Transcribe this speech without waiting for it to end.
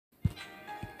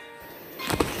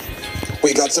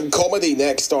We got some comedy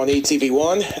next on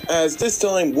ETV1, as this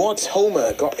time What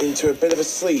Homer got into a bit of a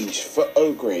siege for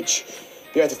Oak Ridge.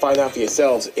 You have to find out for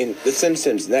yourselves in The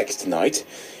Simpsons next tonight.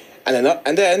 And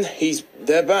then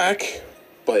they're back.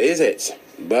 But is it?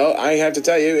 Well, I have to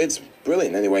tell you, it's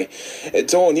brilliant anyway.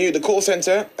 It's all new, the call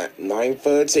centre at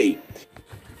 9:30.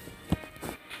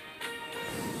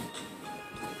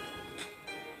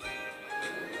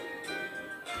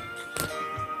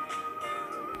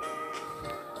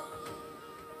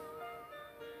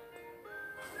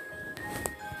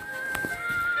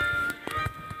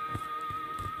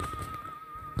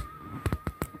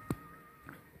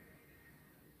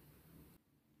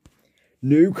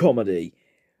 New comedy.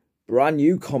 Brand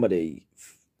new comedy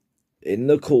in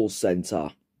the call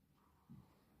centre.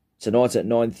 Tonight at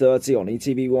 9:30 on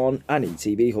ETV1 and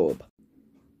ETV Hub.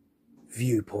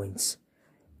 Viewpoints.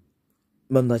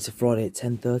 Monday to Friday at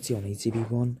 10:30 on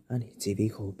ETV1 and ETV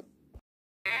Hub.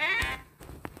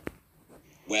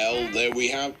 Well, there we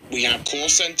have call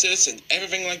centres and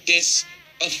everything like this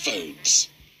are phones.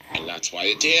 And that's why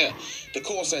it's here. The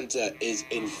call centre is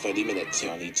in 30 minutes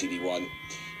here on ETV1.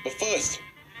 But first,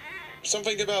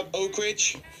 something about Oak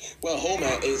Ridge? Well,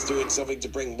 Homer is doing something to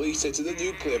bring Lisa to the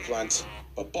nuclear plant.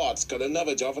 But Bart's got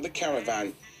another job for the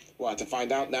caravan. We'll have to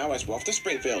find out now as we're off to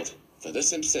Springfield for the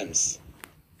Simpsons.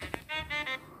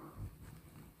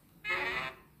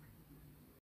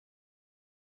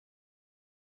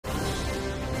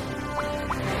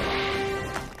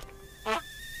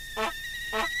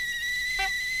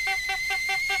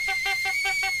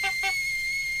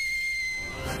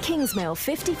 Kingsmill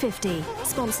 50/50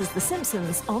 sponsors The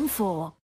Simpsons on 4.